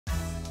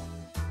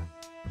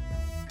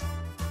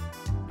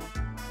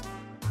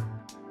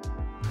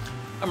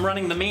I'm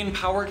running the main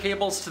power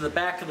cables to the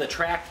back of the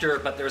tractor,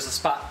 but there's a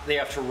spot they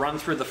have to run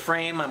through the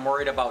frame. I'm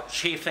worried about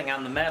chafing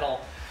on the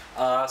metal.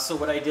 So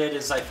what I did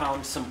is I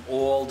found some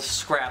old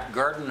scrap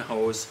garden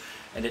hose,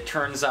 and it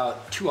turns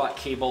out 2/0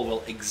 cable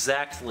will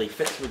exactly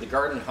fit through the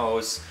garden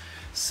hose.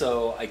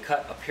 So I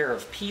cut a pair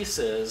of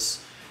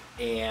pieces,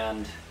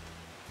 and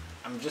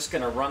I'm just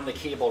going to run the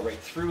cable right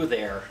through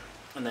there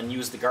and then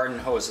use the garden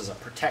hose as a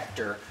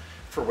protector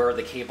for where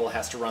the cable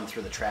has to run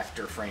through the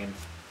tractor frame.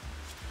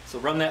 So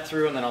run that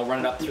through, and then I'll run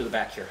it up through the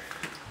back here.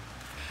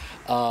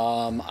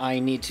 I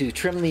need to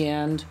trim the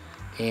end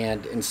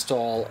and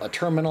install a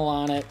terminal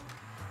on it,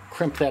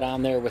 crimp that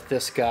on there with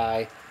this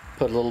guy,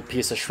 put a little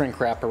piece of shrink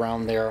wrap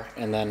around there,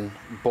 and then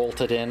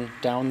bolt it in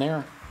down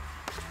there.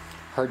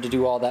 Hard to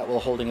do all that while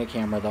holding a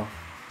camera though.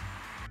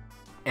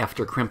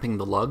 After crimping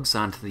the lugs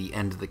onto the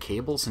end of the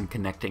cables and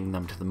connecting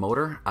them to the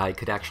motor, I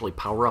could actually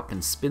power up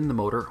and spin the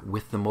motor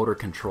with the motor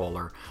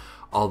controller,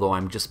 although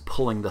I'm just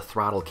pulling the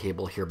throttle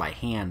cable here by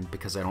hand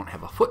because I don't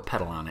have a foot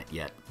pedal on it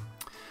yet.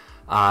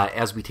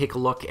 As we take a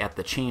look at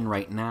the chain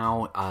right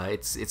now,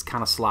 it's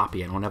kind of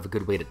sloppy. I don't have a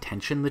good way to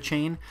tension the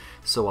chain,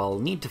 so I'll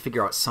need to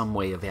figure out some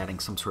way of adding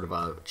some sort of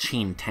a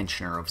chain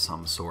tensioner of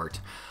some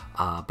sort.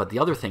 But the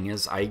other thing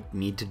is I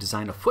need to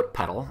design a foot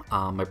pedal.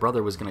 My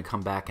brother was going to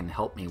come back and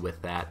help me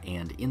with that,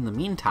 and in the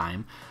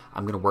meantime,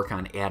 I'm going to work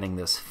on adding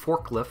this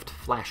forklift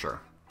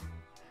flasher.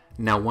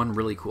 Now, one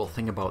really cool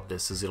thing about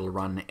this is it'll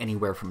run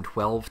anywhere from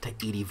 12 to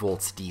 80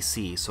 volts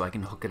DC, so I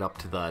can hook it up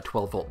to the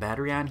 12-volt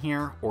battery on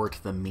here or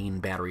to the main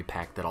battery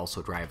pack that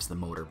also drives the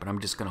motor, but I'm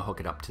just going to hook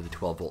it up to the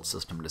 12-volt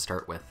system to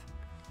start with.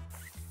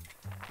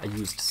 I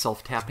used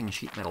self-tapping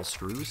sheet metal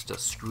screws to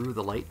screw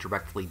the light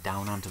directly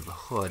down onto the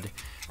hood,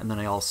 and then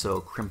I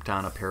also crimped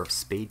on a pair of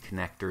spade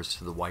connectors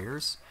to the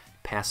wires,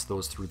 passed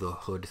those through the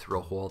hood through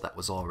a hole that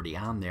was already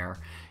on there,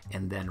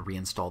 and then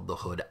reinstalled the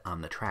hood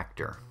on the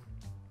tractor.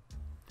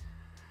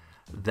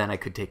 Then I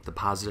could take the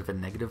positive and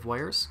negative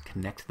wires,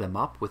 connect them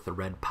up with the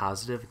red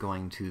positive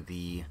going to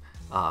the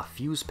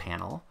fuse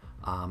panel.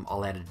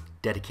 I'll add a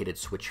dedicated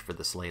switch for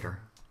this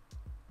later.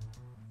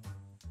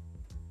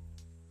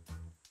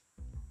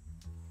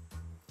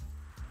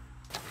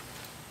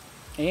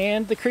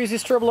 And the crazy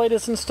strobe light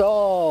is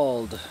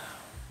installed.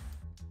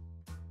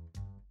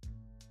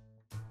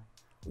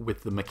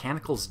 With the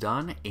mechanicals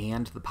done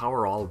and the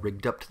power all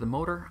rigged up to the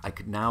motor, I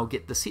could now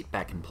get the seat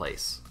back in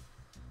place.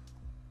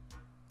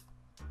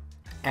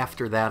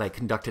 After that, I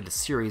conducted a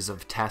series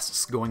of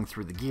tests going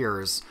through the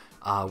gears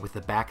with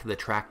the back of the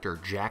tractor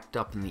jacked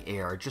up in the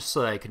air, just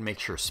so that I could make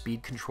sure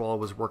speed control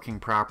was working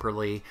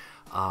properly,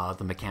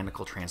 the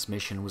mechanical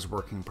transmission was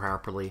working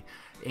properly,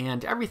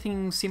 and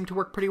everything seemed to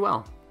work pretty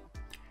well.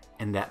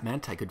 And that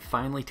meant I could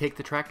finally take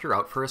the tractor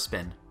out for a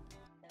spin.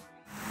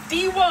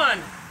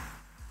 D1!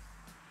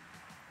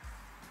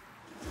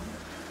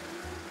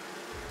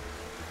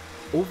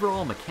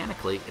 Overall,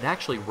 mechanically, it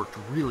actually worked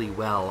really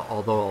well,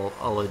 although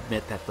I'll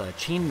admit that the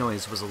chain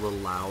noise was a little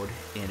loud,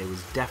 and it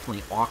was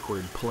definitely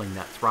awkward pulling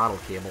that throttle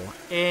cable,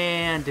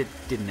 and it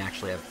didn't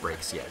actually have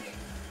brakes yet.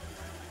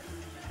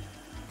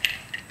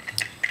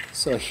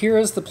 So here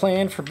is the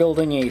plan for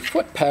building a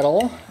foot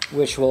pedal,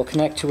 which will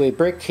connect to a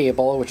brake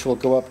cable, which will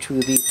go up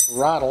to the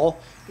throttle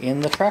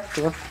in the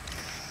tractor.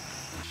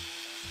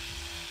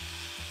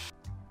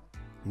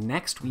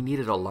 Next, we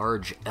needed a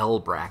large L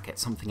bracket,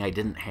 something I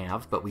didn't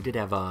have, but we did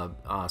have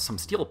some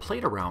steel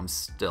plate around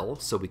still,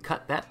 so we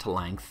cut that to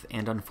length,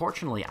 and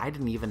unfortunately I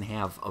didn't even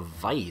have a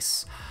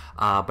vise,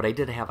 but I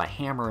did have a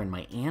hammer in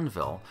my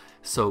anvil,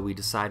 so we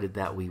decided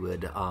that we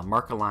would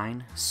mark a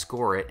line,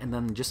 score it, and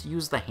then just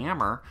use the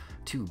hammer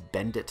to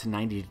bend it to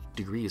 90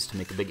 degrees to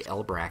make a big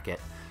L bracket.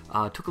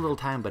 Took a little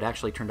time, but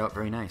actually turned out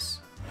very nice.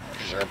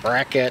 There's our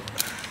bracket,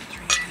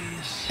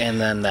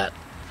 and then that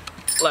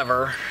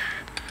lever.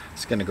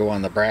 It's going to go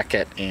on the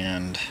bracket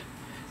and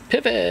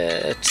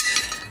pivot.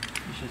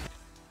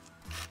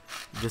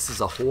 This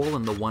is a hole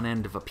in the one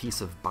end of a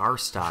piece of bar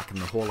stock, and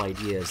the whole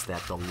idea is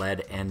that the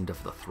lead end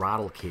of the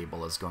throttle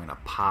cable is going to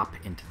pop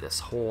into this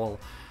hole.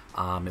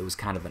 It was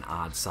kind of an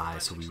odd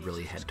size, so we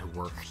really had to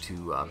work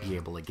to be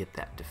able to get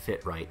that to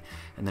fit right.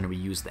 And then we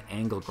used the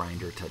angle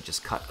grinder to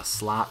just cut a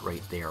slot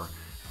right there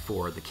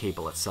for the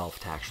cable itself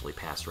to actually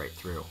pass right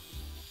through.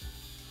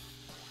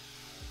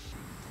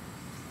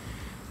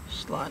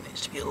 Slot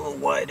needs to be a little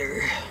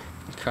wider.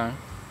 Okay.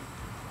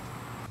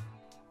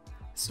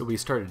 So we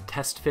started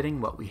test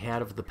fitting what we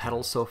had of the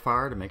pedal so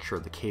far to make sure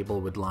the cable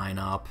would line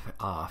up,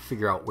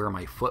 figure out where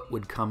my foot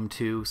would come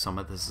to. Some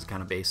of this is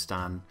kind of based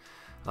on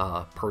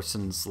a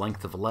person's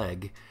length of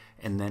leg.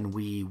 And then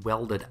we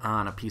welded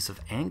on a piece of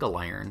angle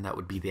iron that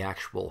would be the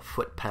actual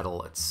foot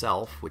pedal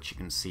itself, which you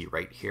can see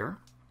right here.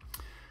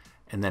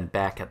 And then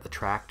back at the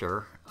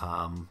tractor,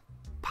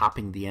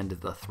 popping the end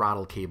of the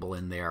throttle cable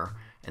in there,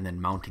 and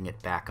then mounting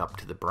it back up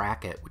to the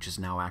bracket, which is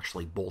now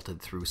actually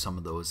bolted through some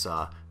of those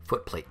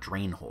footplate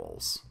drain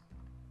holes.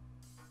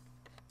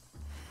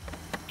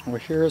 Well,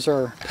 here's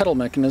our pedal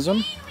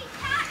mechanism.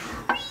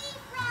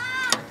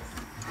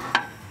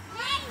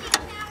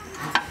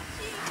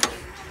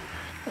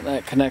 And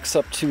that connects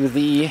up to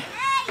the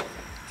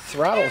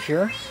throttle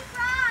here.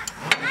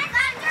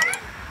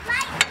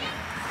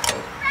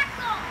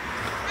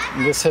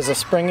 And this has a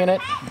spring in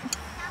it.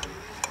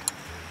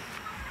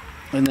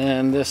 And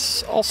then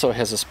this also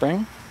has a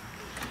spring.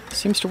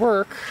 Seems to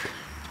work.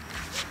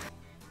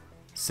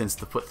 Since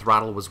the foot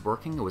throttle was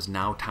working, it was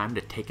now time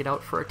to take it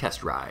out for a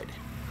test ride.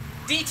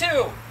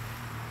 D2!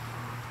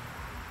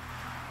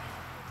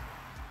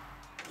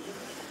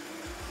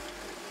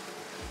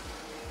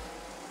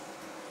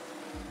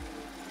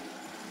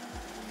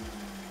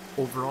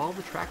 Overall,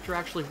 the tractor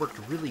actually worked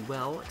really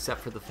well, except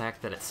for the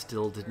fact that it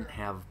still didn't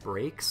have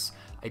brakes.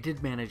 I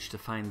did manage to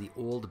find the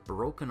old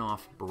broken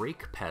off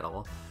brake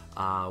pedal.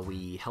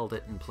 We held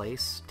it in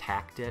place,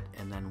 tacked it,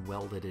 and then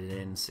welded it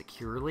in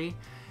securely.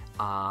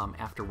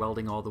 After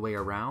welding all the way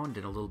around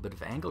and a little bit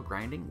of angle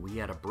grinding, we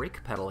had a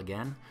brake pedal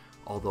again,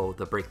 although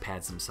the brake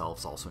pads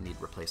themselves also need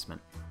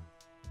replacement.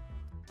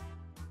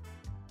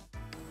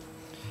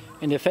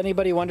 And if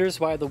anybody wonders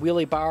why the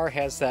wheelie bar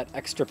has that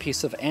extra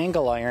piece of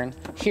angle iron,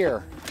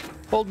 here,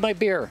 hold my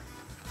beer.